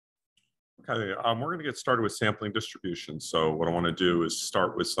Okay, we're going to get started with sampling distribution. So what I want to do is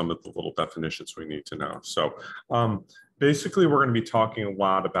start with some of the little definitions we need to know. So basically, we're going to be talking a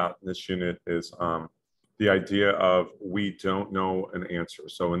lot about in this unit is the idea of we don't know an answer.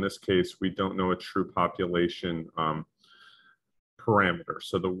 So in this case, we don't know a true population parameter.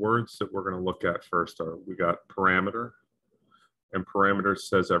 So the words that we're going to look at first are, we got parameter, and parameter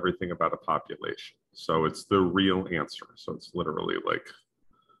says everything about a population. So it's the real answer. So it's literally like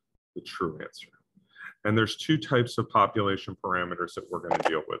the true answer. And there's two types of population parameters that we're going to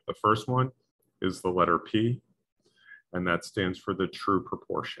deal with. The first one is the letter P, and that stands for the true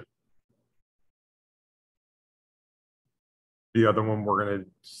proportion. The other one we're going to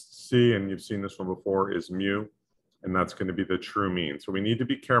see, and you've seen this one before, is mu, and that's going to be the true mean. So we need to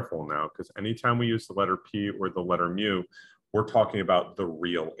be careful now, because anytime we use the letter P or the letter mu, we're talking about the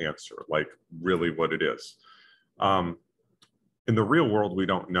real answer, like really what it is. In the real world, we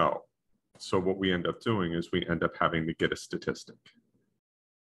don't know. So what we end up doing is we end up having to get a statistic.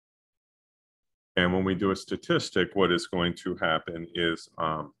 And when we do a statistic, what is going to happen is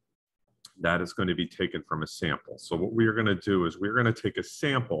that is going to be taken from a sample. So what we are going to do is we're going to take a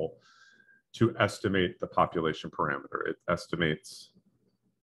sample to estimate the population parameter. It estimates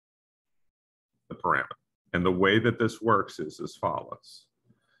the parameter. And the way that this works is as follows.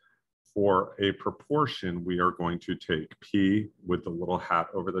 For a proportion, we are going to take P with the little hat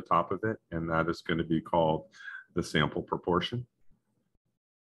over the top of it, and that is going to be called the sample proportion.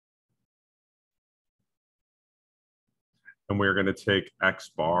 And we're going to take X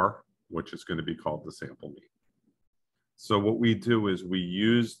bar, which is going to be called the sample mean. So what we do is we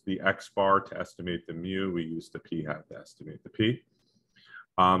use the X bar to estimate the mu, we use the P hat to estimate the P.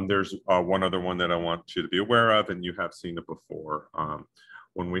 There's one other one that I want you to be aware of, and you have seen it before.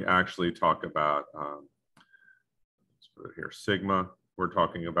 When we actually talk about, let's put it here, sigma, we're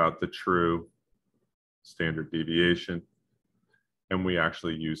talking about the true standard deviation, and we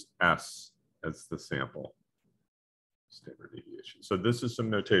actually use S as the sample standard deviation. So this is some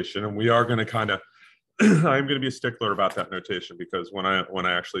notation, and we are going to kind of, I'm going to be a stickler about that notation, because when I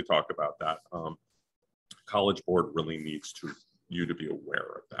actually talk about that, College Board really needs you to be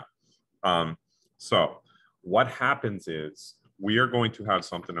aware of that. So what happens is, we are going to have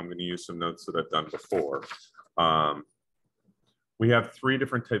something, I'm going to use some notes that I've done before. We have three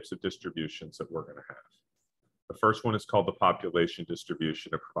different types of distributions that we're going to have. The first one is called the population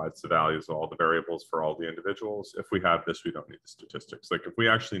distribution. It provides the values of all the variables for all the individuals. If we have this, we don't need the statistics. Like if we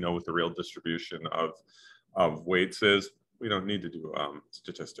actually know what the real distribution of weights is, we don't need to do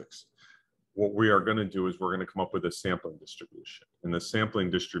statistics. What we are going to do is we're going to come up with a sampling distribution. And the sampling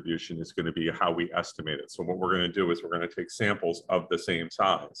distribution is going to be how we estimate it. So what we're going to do is we're going to take samples of the same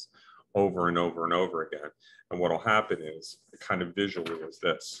size over and over and over again. And what will happen is, kind of visually, is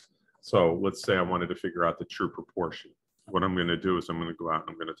this. So let's say I wanted to figure out the true proportion. What I'm going to do is I'm going to go out and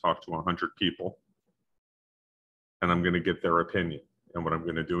I'm going to talk to 100 people, and I'm going to get their opinion. And what I'm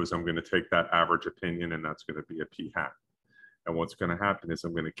going to do is I'm going to take that average opinion, and that's going to be a P hat. And what's going to happen is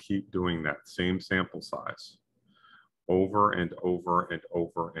I'm going to keep doing that same sample size over and over and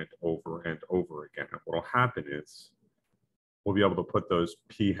over and over and over again. And what will happen is we'll be able to put those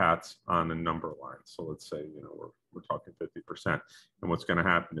P hats on a number line. So let's say, you know, we're talking 50%. And what's going to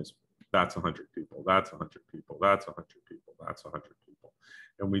happen is that's 100 people, that's 100 people, that's 100 people, that's 100 people.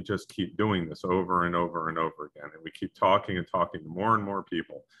 And we just keep doing this over and over and over again. And we keep talking and talking to more and more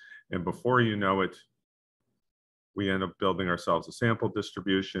people. And before you know it, we end up building ourselves a sample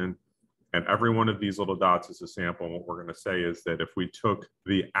distribution, and every one of these little dots is a sample. And what we're going to say is that if we took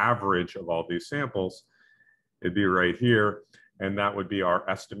the average of all these samples, it'd be right here, and that would be our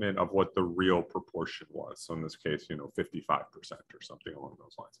estimate of what the real proportion was. So in this case, you know, 55% or something along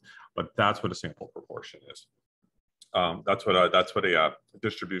those lines. But that's what a sample proportion is. That's what a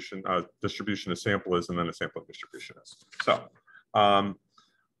distribution of sample is, and then a sampling distribution is. So.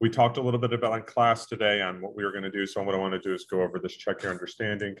 We talked a little bit about in class today on what we were going to do. So what I want to do is go over this, check your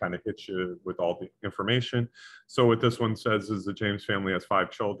understanding, kind of hit you with all the information. So what this one says is the James family has 5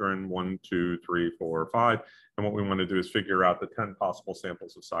 children, 1, 2, 3, 4, 5. And what we want to do is figure out the 10 possible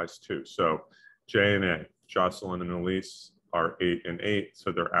samples of size 2. So J and A, Jocelyn and Elise are 8 and 8.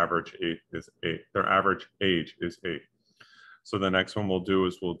 So their average age is 8. Their average age is 8. So the next one we'll do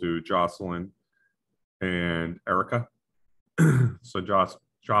is we'll do Jocelyn and Erica. So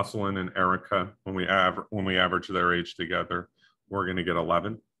Jocelyn and Erica, when we average their age together, we're going to get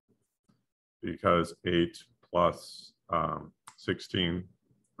 11, because 8 plus 16,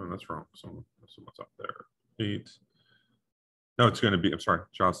 oh, that's wrong. Someone's up there. 8. No, it's going to be, I'm sorry,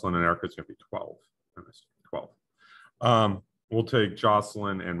 Jocelyn and Erica is going to be 12. 12. We'll take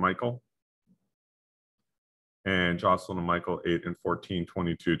Jocelyn and Michael. And Jocelyn and Michael, 8 and 14,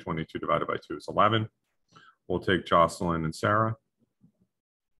 22. 22 divided by 2 is 11. We'll take Jocelyn and Sarah.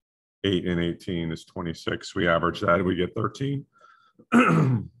 8 and 18 is 26. We average that, we get 13.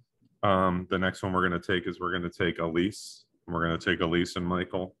 The next one we're going to take is we're going to take Elise. We're going to take Elise and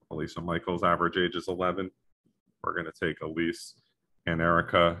Michael. Elise and Michael's average age is 11. We're going to take Elise and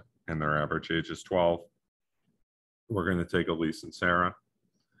Erica, and their average age is 12. We're going to take Elise and Sarah,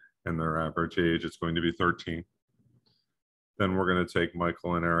 and their average age is going to be 13. Then we're going to take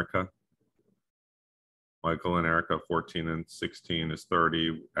Michael and Erica. Michael and Erica, 14 and 16 is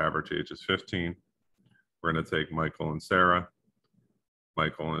 30, average age is 15. We're going to take Michael and Sarah.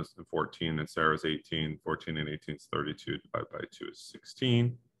 Michael is 14 and Sarah's 18. 14 and 18 is 32, divided by 2 is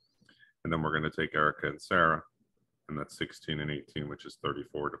 16. And then we're going to take Erica and Sarah, and that's 16 and 18, which is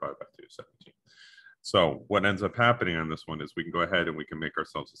 34, divided by 2 is 17. So what ends up happening on this one is we can go ahead and we can make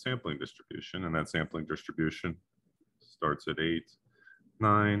ourselves a sampling distribution, and that sampling distribution starts at 8,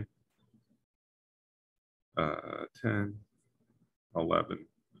 9, 10, 11,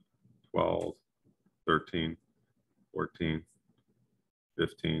 12, 13, 14,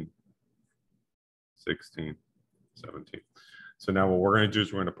 15, 16, 17. So now what we're going to do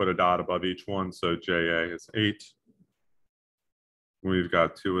is we're going to put a dot above each one. So JA is 8. We've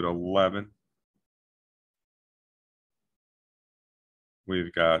got 2 at 11.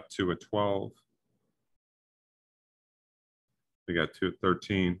 We've got 2 at 12. We got 2 at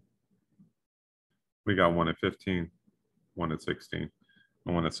 13. We got 1 at 15, 1 at 16,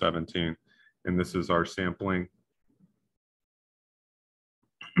 and 1 at 17. And this is our sampling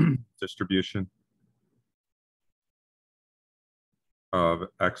distribution of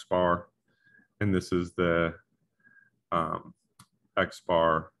X bar. And this is the X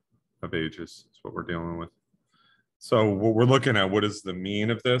bar of ages. That's what we're dealing with. So what we're looking at, what is the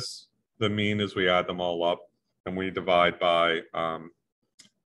mean of this? The mean is we add them all up and we divide by 10.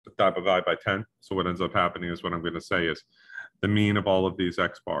 So what ends up happening is what I'm going to say is the mean of all of these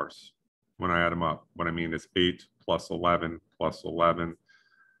X bars, when I add them up, what I mean is 8 plus 11 plus 11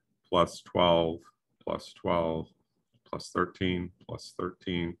 plus 12 plus 12 plus 13 plus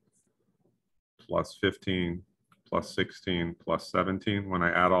 13 plus 15 plus 16 plus 17. When I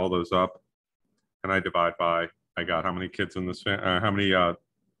add all those up and I divide by, I got how many kids in this, how many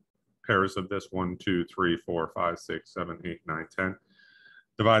pairs of this? 1, 2, 3, 4, 5, 6, 7, 8, 9, 10.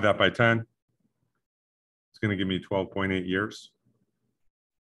 Divide that by 10. It's going to give me 12.8 years.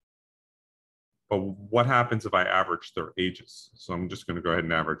 But what happens if I average their ages? So I'm just going to go ahead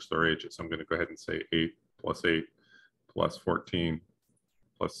and average their ages. I'm going to go ahead and say 8 plus 8 plus 14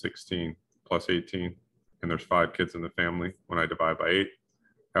 plus 16 plus 18. And there's 5 kids in the family. When I divide by 8,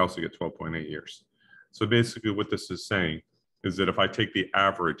 I also get 12.8 years. So basically what this is saying is that if I take the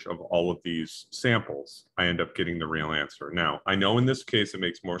average of all of these samples, I end up getting the real answer. Now, I know in this case, it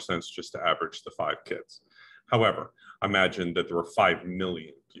makes more sense just to average the 5 kids. However, imagine that there were 5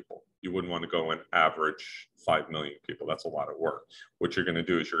 million people. You wouldn't want to go and average 5 million people. That's a lot of work. What you're going to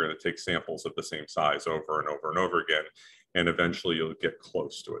do is you're going to take samples of the same size over and over and over again, and eventually you'll get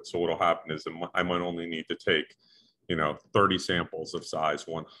close to it. So what will happen is I might only need to take, 30 samples of size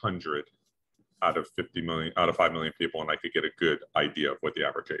 100 out of 5 million people, and I could get a good idea of what the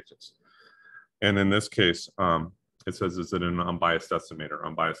average age is. And in this case, it says, is it an unbiased estimator?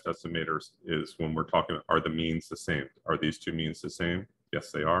 Unbiased estimators is when we're talking, are the means the same? Are these two means the same?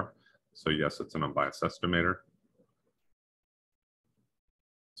 Yes, they are. So yes, it's an unbiased estimator.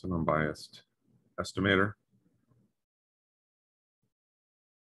 It's an unbiased estimator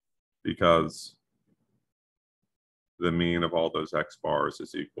because the mean of all those X bars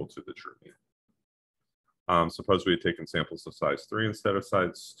is equal to the true mean. Suppose we had taken samples of size 3 instead of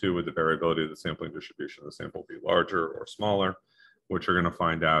size 2, with the variability of the sampling distribution, the sample be larger or smaller. What you're going to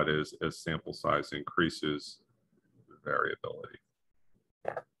find out is as sample size increases, variability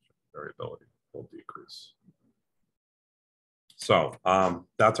will decrease. So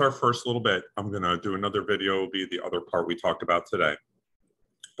that's our first little bit. I'm going to do another video, will be the other part we talked about today.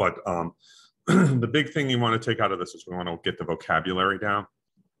 But the big thing you want to take out of this is we want to get the vocabulary down,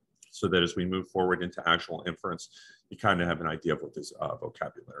 so that as we move forward into actual inference, you kind of have an idea of what this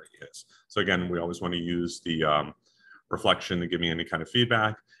vocabulary is. So again, we always want to use the reflection to give me any kind of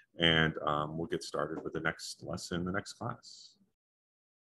feedback, and we'll get started with the next lesson, the next class.